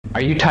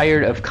Are you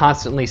tired of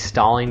constantly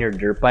stalling your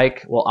dirt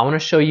bike? Well, I want to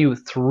show you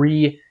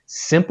 3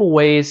 simple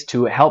ways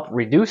to help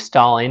reduce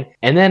stalling,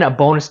 and then a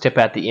bonus tip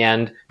at the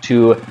end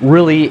to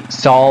really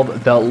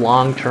solve the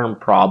long-term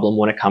problem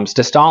when it comes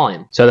to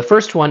stalling. So the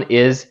first one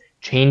is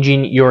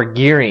changing your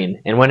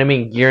gearing. And when I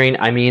mean gearing,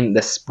 I mean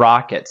the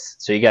sprockets.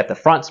 So you got the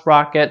front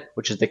sprocket,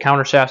 which is the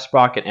countershaft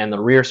sprocket, and the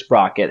rear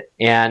sprocket.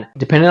 And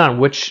depending on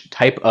which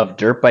type of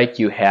dirt bike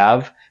you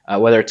have,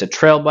 whether it's a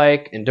trail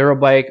bike, enduro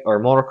bike,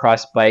 or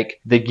motocross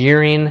bike, the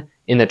gearing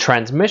in the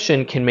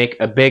transmission can make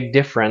a big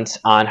difference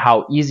on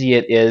how easy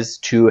it is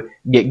to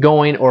get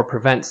going or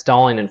prevent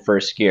stalling in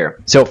first gear.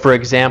 So for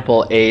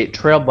example, a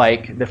trail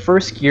bike, the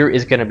first gear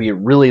is going to be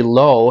really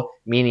low,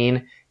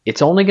 meaning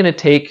it's only going to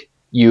take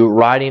you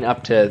riding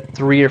up to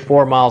 3 or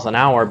 4 miles an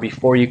hour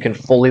before you can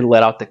fully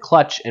let out the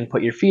clutch and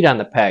put your feet on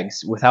the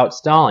pegs without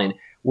stalling.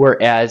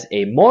 Whereas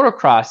a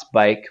motocross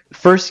bike,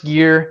 first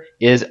gear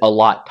is a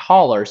lot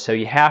taller, so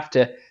you have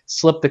to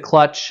slip the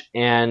clutch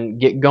and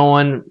get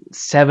going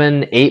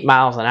 7, 8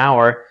 miles an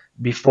hour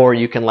before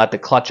you can let the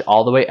clutch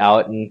all the way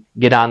out and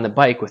get on the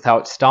bike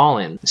without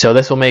stalling. So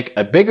this will make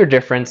a bigger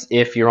difference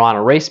if you're on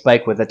a race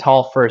bike with a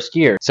tall first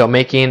gear. So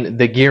making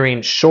the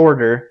gearing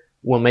shorter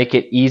will make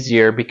it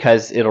easier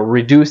because it'll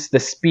reduce the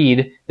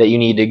speed that you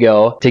need to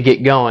go to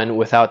get going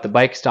without the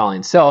bike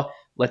stalling. So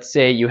let's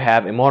say you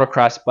have a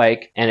motocross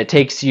bike and it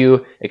takes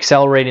you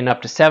accelerating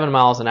up to 7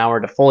 miles an hour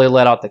to fully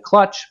let out the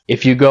clutch.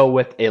 If you go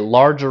with a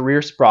larger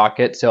rear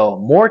sprocket, so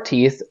more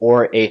teeth,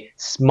 or a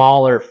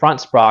smaller front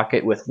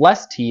sprocket with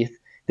less teeth,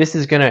 this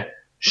is going to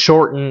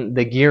shorten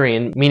the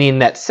gearing, meaning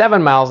that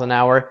 7 miles an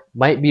hour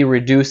might be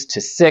reduced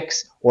to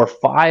 6 or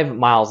 5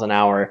 miles an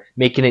hour,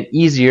 making it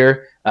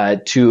easier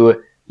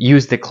to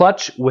use the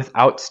clutch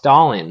without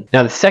stalling.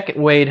 Now the second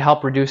way to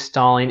help reduce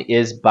stalling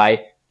is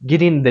by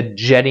getting the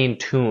jetting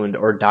tuned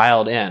or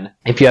dialed in.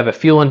 If you have a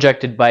fuel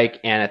injected bike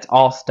and it's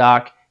all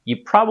stock, you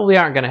probably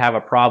aren't going to have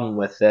a problem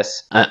with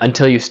this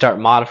until you start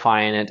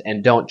modifying it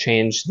and don't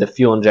change the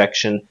fuel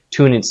injection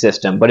tuning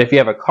system. But if you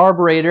have a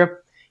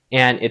carburetor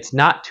and it's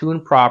not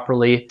tuned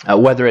properly,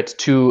 whether it's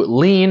too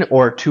lean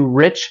or too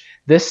rich,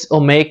 this will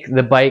make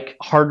the bike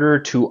harder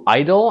to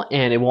idle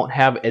and it won't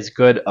have as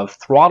good of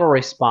throttle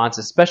response,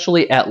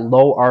 especially at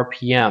low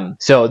RPM.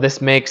 So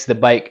this makes the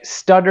bike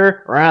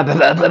stutter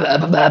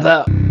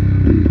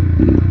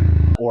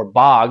or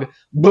bog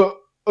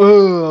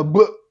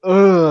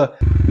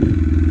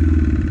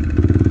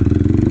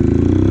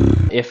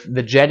if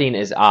the jetting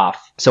is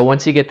off. So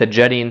once you get the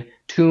jetting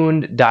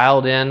tuned,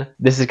 dialed in,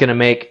 this is going to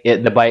make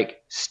the bike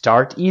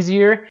start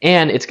easier,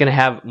 and it's going to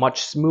have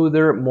much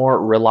smoother,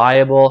 more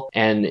reliable,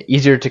 and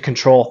easier to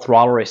control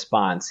throttle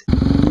response.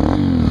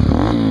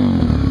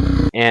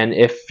 And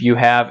if you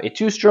have a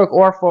 2-stroke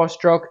or a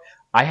 4-stroke,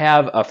 I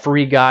have a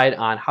free guide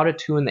on how to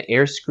tune the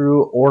air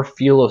screw or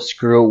fuel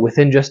screw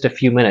within just a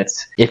few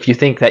minutes if you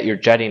think that your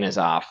jetting is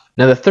off.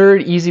 Now the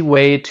third easy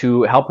way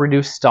to help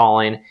reduce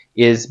stalling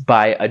is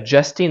by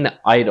adjusting the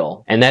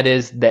idle, and that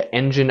is the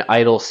engine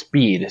idle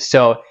speed.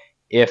 So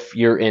if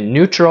you're in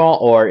neutral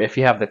or if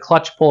you have the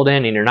clutch pulled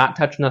in and you're not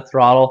touching the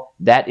throttle,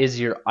 that is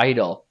your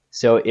idle.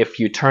 So if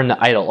you turn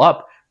the idle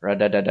up,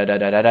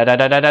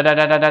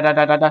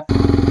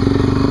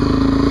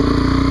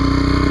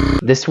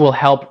 this will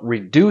help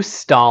reduce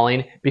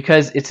stalling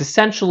because it's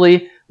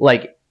essentially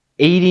like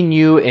aiding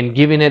you in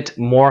giving it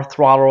more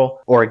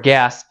throttle or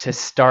gas to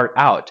start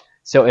out.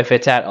 So if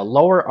it's at a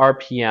lower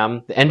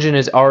RPM, the engine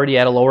is already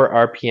at a lower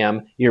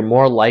RPM, you're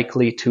more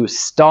likely to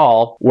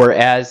stall.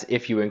 Whereas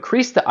if you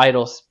increase the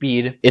idle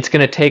speed, it's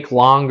going to take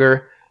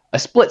longer, a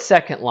split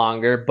second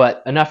longer,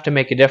 but enough to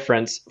make a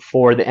difference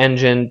for the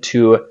engine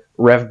to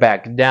rev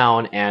back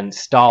down and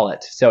stall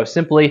it. So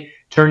simply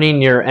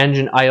turning your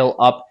engine idle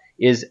up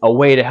is a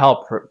way to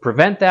help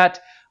prevent that.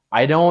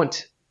 I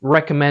don't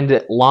recommend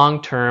it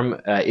long term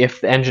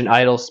if the engine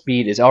idle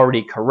speed is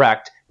already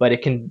correct, but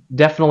it can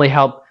definitely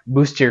help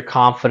boost your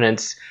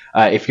confidence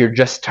if you're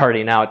just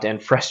starting out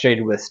and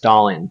frustrated with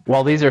stalling.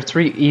 While these are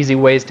 3 easy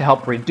ways to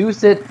help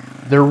reduce it,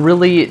 they're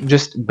really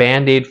just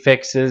band-aid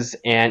fixes,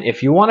 and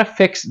if you want to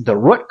fix the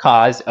root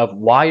cause of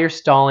why you're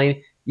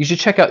stalling, you should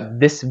check out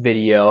this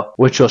video,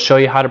 which will show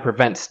you how to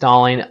prevent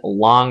stalling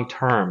long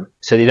term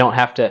so you don't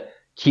have to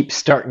keep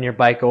starting your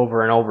bike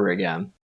over and over again.